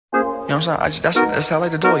know what I'm saying? That's how I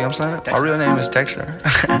like to do it, you know what I'm saying? My real name is Dexter.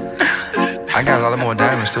 I got a lot of more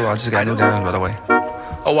diamonds too. I just got new diamonds, by the way.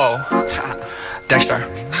 Oh, whoa. Dexter.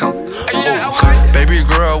 Baby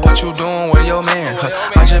girl, what you doing with your man?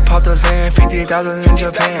 I just popped a Zan, 50,000 in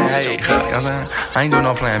Japan. Hey, you know what I'm saying? I ain't doing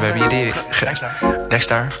no plan, baby, you did.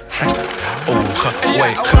 Dexter.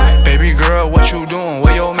 Wait, baby girl, what you doing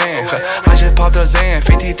with your man? I just popped a Zan,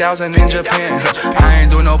 50,000 in Japan. I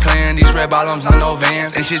ain't doing no plan, these red bottoms on no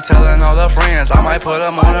Vans. And she telling all her friends, I might put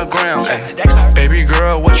them on the ground. Hey, baby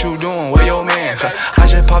girl, what you doing with your man? I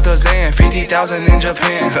just popped a Zan, 50,000 in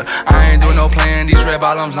Japan. I ain't doing no plan, these red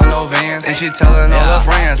bottoms on no Vans. And she telling all her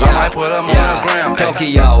friends, I might put them on the ground.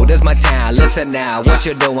 Tokyo, this my town, listen now, what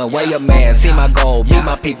you doing, where your man? See my goal, meet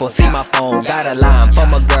my people, see my phone. Got a line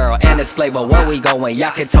from a girl and it's flavor, where we going?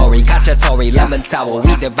 Yakitori, Kachatori, lemon sour,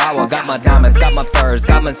 we devour. Got my diamonds, got my furs,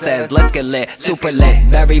 Diamond says, let's get lit. Super lit,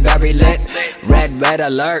 very, very lit. Red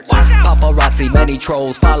alert. Paparazzi, many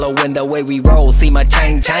trolls, following the way we roll. See my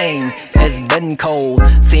chain, it's been cold.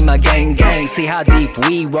 See my gang, see how deep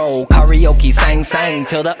we roll. Karaoke, sang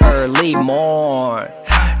till the early morn.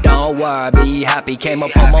 Don't worry, be happy. Came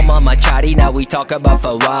up on my mama chatty, now we talk about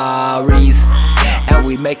Ferraris. And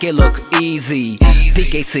we make it look easy.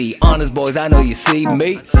 PKC, honest boys, I know you see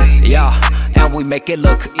me. Yeah, and we make it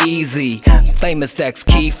look easy. Famous Dex,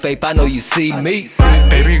 Key Fape, I know you see me.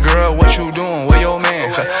 Baby girl, what you doing with your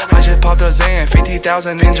man? I just popped a Zan,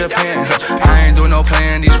 50,000 in Japan. I ain't doing no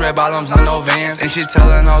plan, these red bottoms on no Vans. And she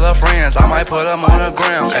telling all her friends, I might put them on the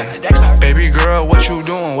ground. Ay, baby girl, what you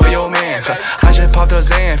doing with your man? I just popped a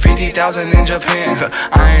Zan, 50,000 in Japan.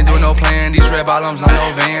 I ain't doing no plan, these red bottoms on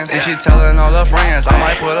no Vans. And she telling all her friends, I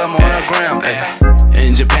might put them on the ground. Ay.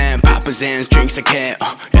 In Japan, Papa Zans, drinks I can't,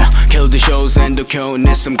 yeah. Kill the shows and the kill,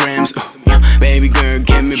 need some grams, yeah. Baby girl,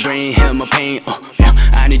 give me brain, heal my pain, yeah.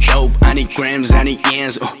 I need dope, I need grams, I need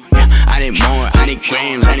yens, yeah. I need more, I need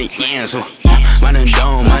grams, I need yens, 많은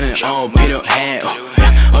돈, 많은 옷 필요해, yeah.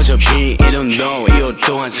 어차피 이 정도 이거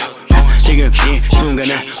또한 지금 이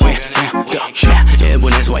순간은 왜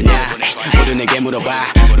일본에서 왔냐 모두 내게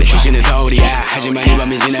물어봐 내 출신은 서울이야 하지만 이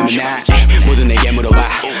밤이 지나면 난 모두 내게 물어봐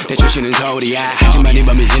내 출신은 서울이야 하지만 이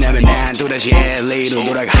밤이 지나면 난 또다시 LA로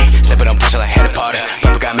돌아가 Step it on push like head party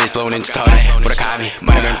Papa got me slow into party 무라카미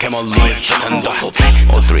말하면 캐멀리 뱉은 더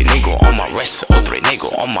All three nigga on my wrist All three nigga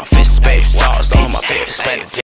on my fist Space stars all on my face